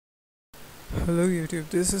Hello YouTube,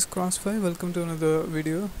 this is Crossfire. Welcome to another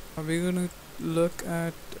video. We're gonna look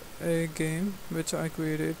at a game which I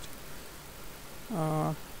created.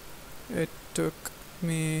 Uh, it took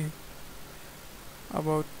me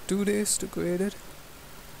about 2 days to create it.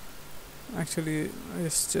 Actually,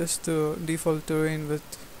 it's just the default terrain with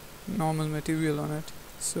normal material on it.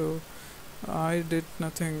 So I did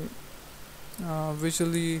nothing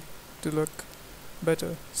visually to look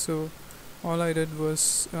better. So all I did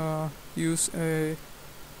was use a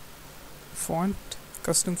font,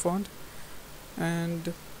 custom font,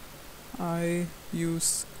 and I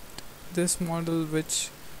used this model which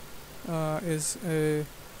is a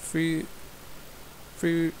free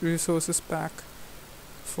resources pack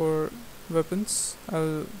for weapons.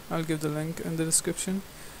 I'll give the link in the description.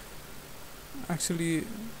 Actually,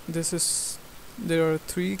 there are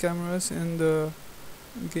 3 cameras in the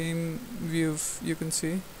game view, you can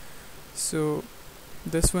see. So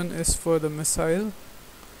this one is for the missile.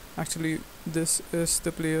 Actually, this is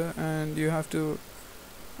the player, and you have to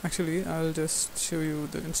I'll just show you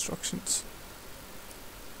the instructions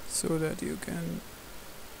so that you can.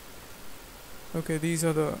 Okay, these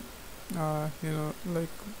are the like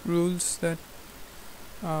rules that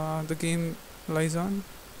the game lies on.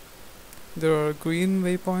 There are green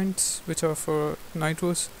waypoints which are for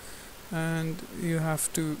nitros, and you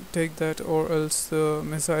have to take that or else the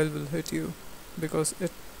missile will hit you because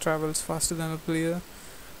it travels faster than a player.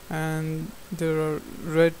 And there are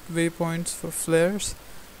red waypoints for flares,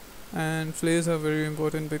 and flares are very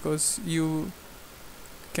important because you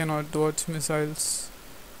cannot dodge missiles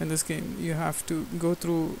in this game. You have to go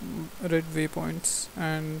through red waypoints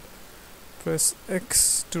and press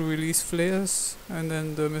X to release flares, and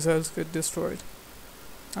then the missiles get destroyed.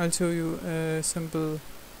 I'll show you a simple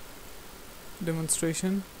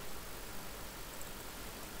demonstration.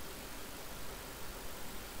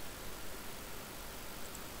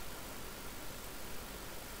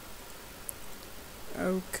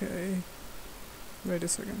 Okay, wait a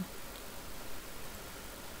second.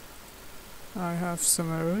 I have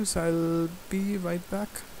some errors. I'll be right back.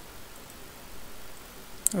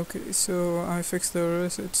 Okay, so I fixed the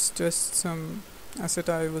errors. It's just some asset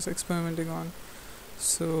I was experimenting on.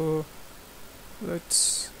 So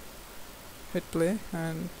let's hit play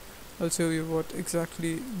and I'll show you what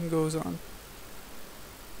exactly goes on.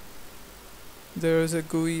 There is a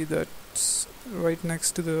GUI that's right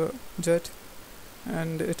next to the jet,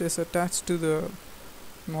 and it is attached to the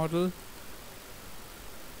model,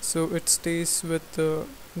 so it stays with the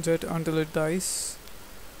jet until it dies.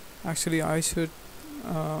 Actually, I should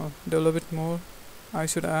develop it more. I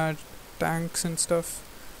should add tanks and stuff.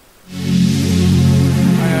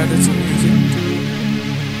 I added some music too.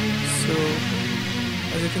 So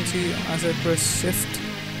as you can see, as I press shift,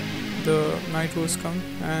 the nitros come,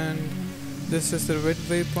 and this is the red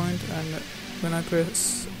waypoint, and when I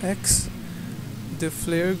press X, the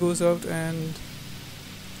flare goes out, and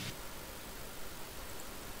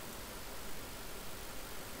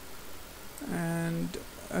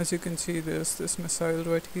as you can see, there's this missile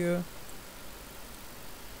right here.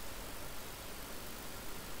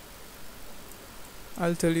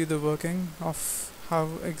 I'll tell you the working of how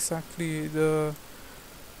exactly the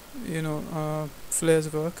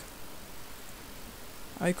flares work.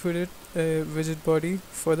 I created a widget body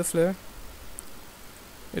for the flare.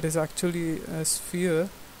 It is actually a sphere,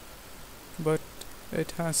 but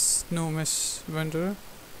it has no mesh renderer,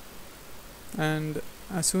 and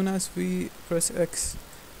as soon as we press X,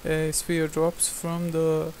 a sphere drops from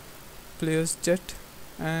the player's jet,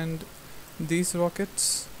 and these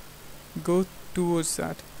rockets go towards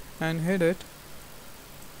that and hit it.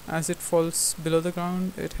 As it falls below the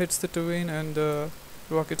ground, it hits the terrain and the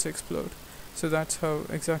rockets explode. So that's how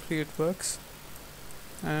exactly it works.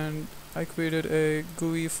 And I created a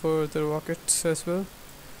GUI for the rockets as well.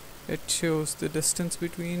 It shows the distance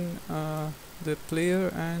between the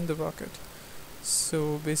player and the rocket.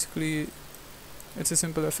 So basically, it's a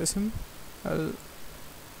simple FSM. I'll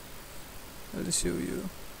show you.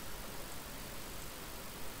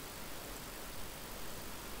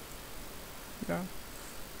 Yeah.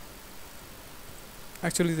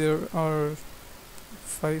 Actually, there are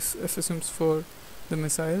 5 FSMs for the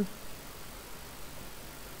missile.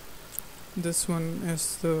 This one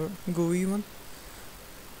is the GUI one.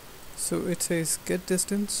 So it says get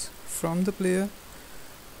distance from the player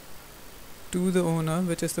to the owner,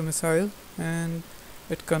 which is the missile, and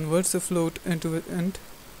it converts the float into an int,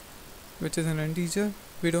 which is an integer.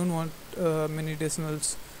 We don't want many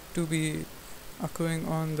decimals to be occurring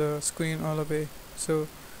on the screen all the way, so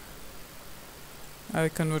I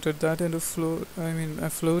converted that into a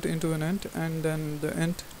float into an int, and then the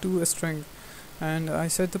int to a string. and I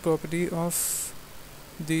set the property of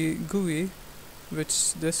the GUI,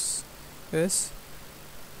 which this is,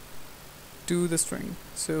 to the string.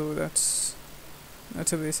 So that's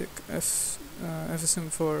a basic FSM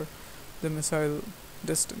for the missile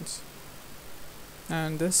distance.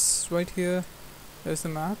 And this right here is the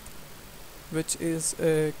map, which is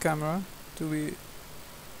a camera, to be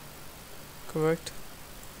correct.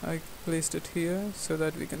 I placed it here so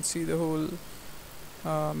that we can see the whole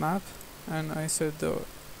map, and I set the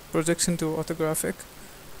projection to orthographic.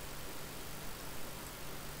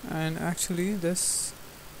 And actually this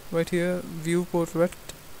right here, view portrait,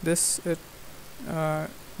 this is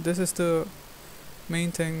the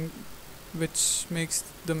main thing which makes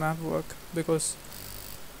the map work, because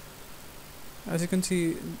as you can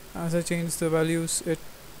see, as I change the values, it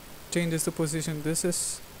changes the position.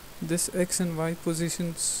 This X and Y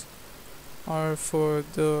positions are for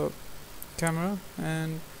the camera,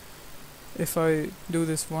 and if I do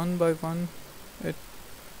this one by one, it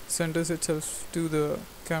centers itself to the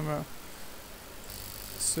camera.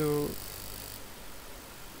 So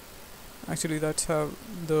actually that's how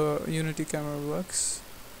the Unity camera works.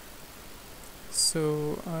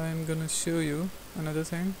 So I'm gonna show you another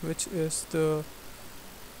thing, which is the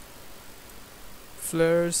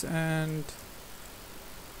flares and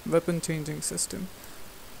weapon changing system.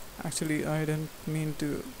 Actually, I didn't mean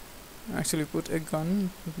to actually put a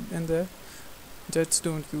gun in there. Jets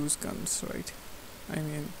don't use guns, right? I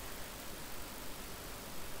mean,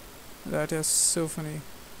 that is so funny.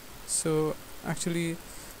 So actually,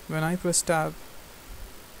 when I press tab,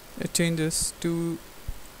 it changes to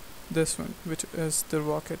this one, which is the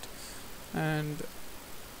rocket, and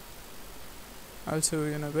I'll show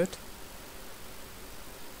you in a bit.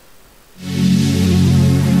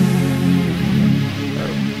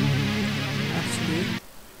 Actually,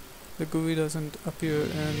 the GUI doesn't appear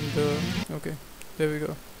in the... okay, there we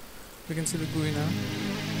go. We can see the GUI now.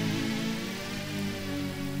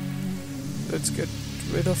 Let's get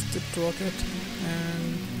rid of the rocket,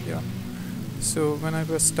 and yeah. So when I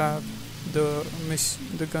press tab, the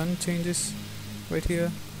gun changes right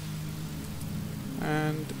here,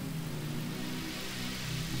 and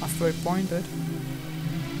after I point it,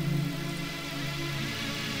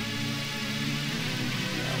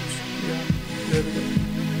 yeah, there we go.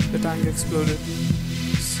 The tank exploded.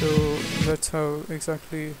 So that's how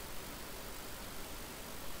exactly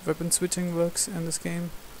weapon switching works in this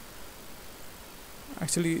game.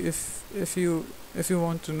 Actually, if you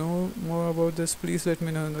want to know more about this, please let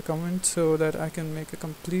me know in the comments so that I can make a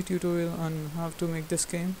complete tutorial on how to make this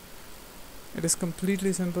game. It is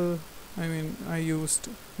completely simple. I mean, I used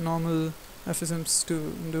normal FSMs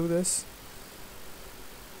to do this.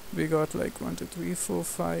 We got like 1, 2, 3, 4,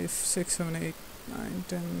 5, 6, 7, 8, 9,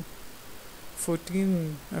 10,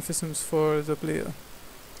 14 FSMs for the player,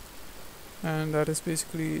 and that is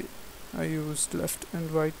basically, I used left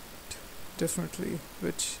and right differently,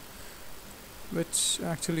 which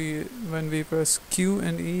actually, when we press Q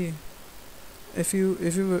and E, if you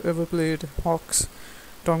ever played Hawks,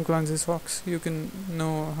 Tom Clancy's Hawks, you can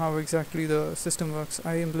know how exactly the system works.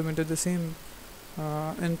 I implemented the same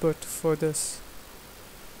input for this,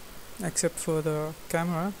 except for the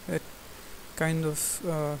camera. It kind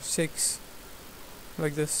of shakes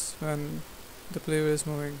like this when the player is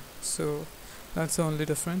moving, so that's the only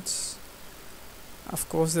difference. Of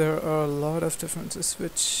course, there are a lot of differences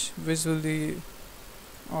which visually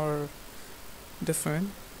are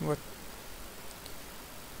different, but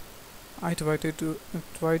I try to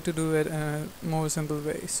do it in a more simple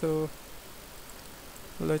way. So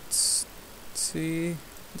let's see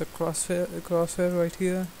the crosshair right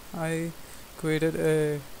here. I created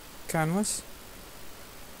a canvas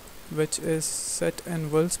which is set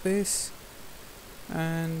in world space,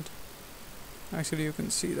 and actually you can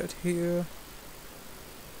see that here.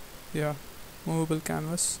 Yeah, movable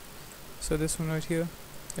canvas. So this one right here,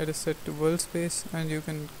 it is set to world space, and you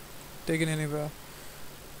can take it anywhere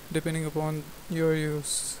depending upon your use.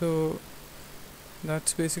 So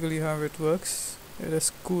that's basically how it works. It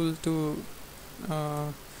is cool to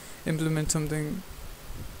implement something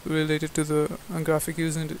related to the graphic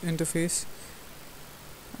user interface.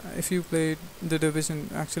 If you played The Division,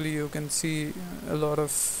 actually you can see a lot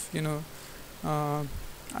of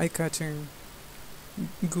eye-catching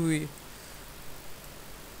GUI.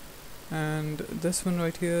 And this one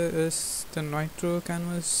right here is the Nitro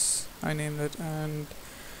canvas, I named it, and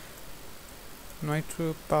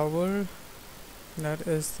Nitro power, that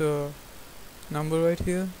is the number right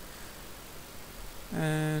here.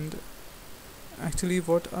 And actually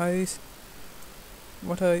what I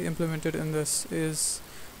implemented in this is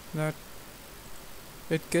that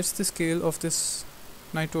it gets the scale of this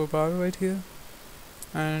nitro bar right here,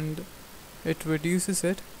 and it reduces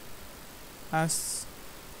it as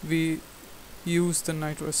we use the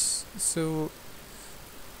nitrous. So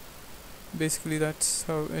basically that's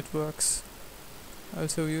how it works. I'll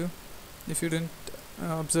show you if you didn't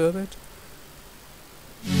observe it.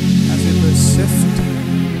 As it was shift,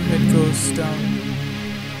 it goes down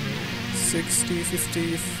 60,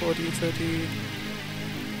 50, 40, 30.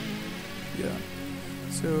 Yeah.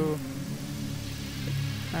 So,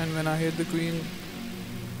 and when I hit the green,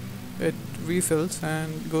 it refills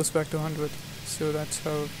and goes back to 100. So that's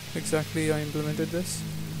how exactly I implemented this.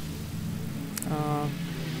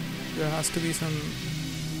 There has to be some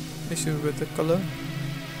issue with the color.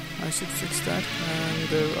 I should fix that, and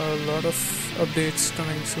there are a lot of updates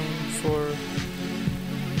coming soon for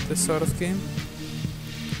this sort of game.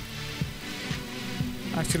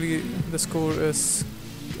 Actually, the score is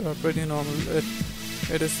pretty normal.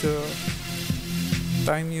 It is the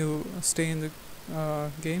time you stay in the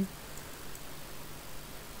game.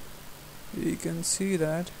 You can see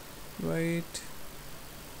that, right?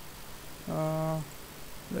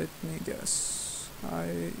 Let me guess.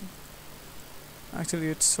 Actually,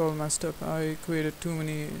 it's all messed up. I created too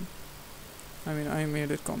many. I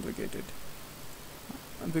made it complicated.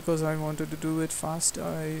 Because I wanted to do it fast,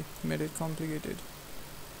 I made it complicated.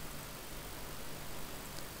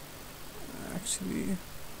 Actually,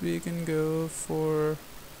 we can go for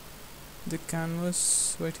the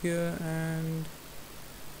canvas right here, and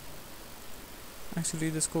actually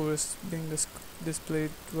the score is being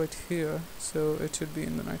displayed right here, so it should be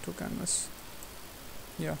in the nitro canvas.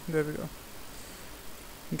 Yeah, there we go.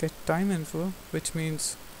 Get time info, which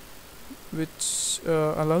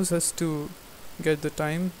allows us to get the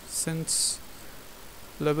time since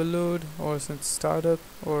level load or since startup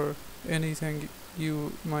or anything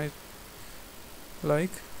you might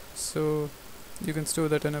like. So you can store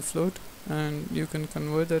that in a float and you can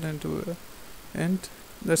convert that into a int.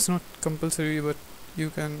 That's not compulsory, but you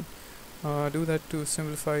can do that to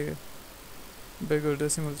simplify bigger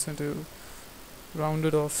decimals into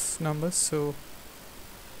rounded off numbers. So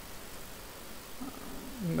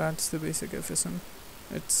that's the basic FSM.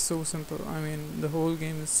 It's so simple. The whole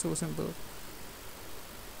game is so simple.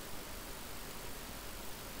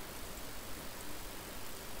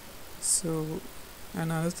 So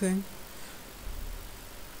another thing,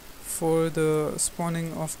 for the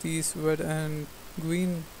spawning of these red and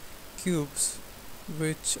green cubes,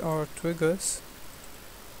 which are triggers,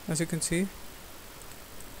 as you can see,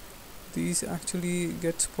 these actually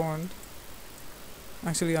get spawned.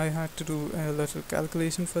 Actually, I had to do a little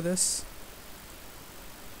calculation for this.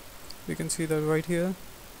 You can see that right here.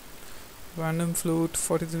 Random float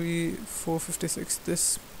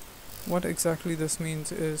 43,456. What exactly this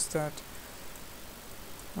means is that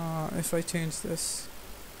if I change this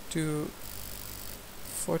to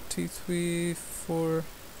 43,4,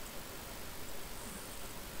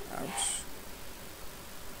 ouch.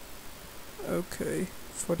 Okay,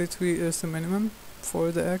 43 is the minimum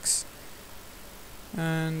for the X,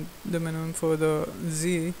 and the minimum for the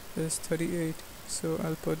Z is 38. So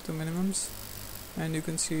I'll put the minimums, and you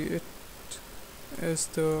can see it is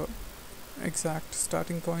the exact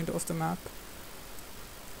starting point of the map.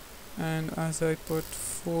 And as I put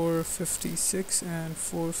 456 and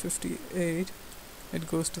 458, it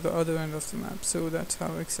goes to the other end of the map. So that's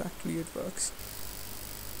how exactly it works.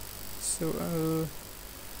 So I'll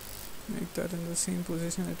make that in the same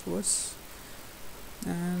position it was,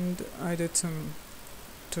 and I did some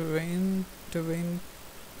terrain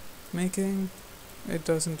making. It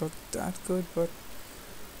doesn't look that good, but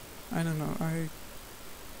I don't know,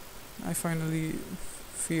 I finally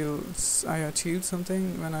feel I achieved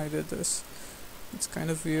something when I did this. It's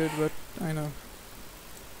kind of weird, but I know.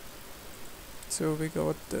 So we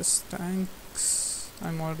got this tanks.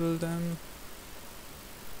 I modeled them.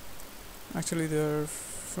 Actually, they're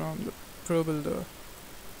from the Pro Builder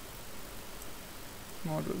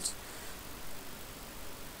models.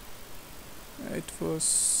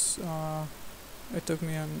 It took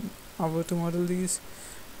me an hour to model these,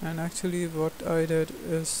 and actually what I did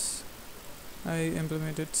is I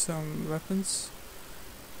implemented some weapons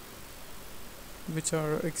which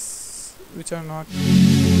are not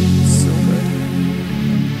so good.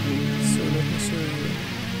 So let me show you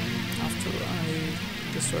after I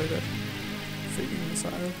destroy that freaking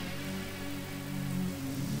missile.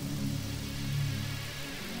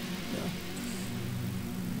 Yeah.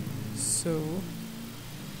 So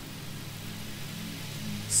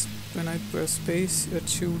when I press space, it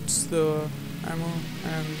shoots the ammo,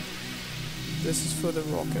 and this is for the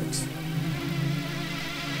rocket.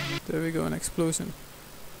 There we go, an explosion.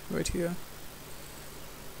 right here.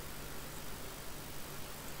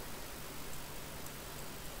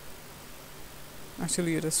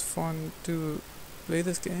 Actually, it is fun to play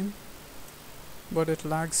this game, but it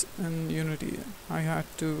lags in Unity. I had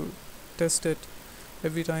to test it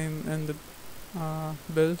every time in the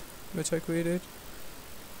build which I created.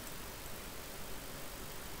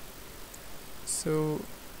 So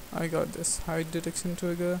I got this height detection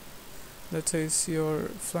trigger that says you're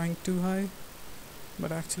flying too high,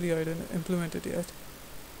 but actually I didn't implement it yet.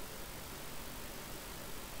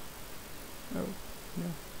 Oh,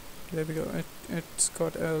 yeah, there we go. It's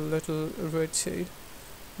got a little red shade.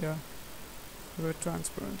 Yeah, red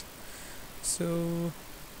transparent. So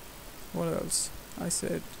what else? I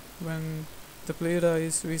said when the player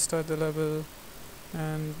dies, restart the level,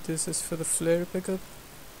 and this is for the flare pickup,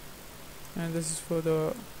 and this is for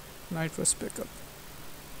the nitrous pickup.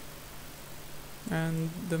 And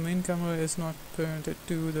the main camera is not parented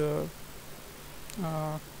to the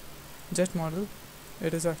jet model.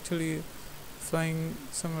 It is actually flying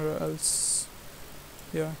somewhere else.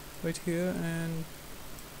 Yeah, right here. And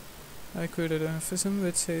I created an FSM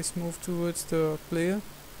which says move towards the player.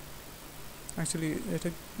 Actually,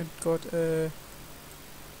 it got a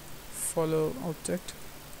follow object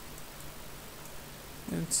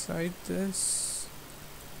inside this.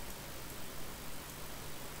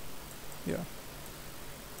 Yeah,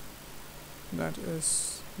 that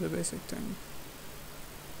is the basic thing.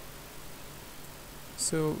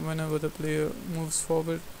 So whenever the player moves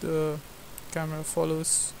forward, the camera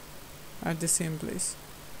follows at the same place.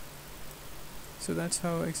 So that's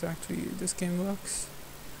how exactly this game works.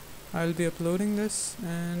 I'll be uploading this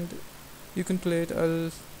and you can play it.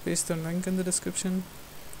 I'll paste the link in the description.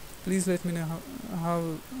 Please let me know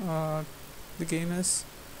how the game is,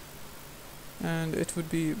 and it would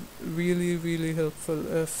be really helpful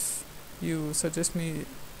if you suggest me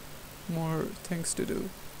more things to do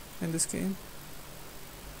in this game.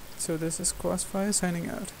 So this is Crossfire signing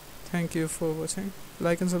out. Thank you for watching.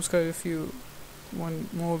 Like and subscribe if you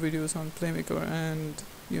want more videos on Playmaker and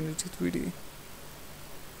Unity 3D.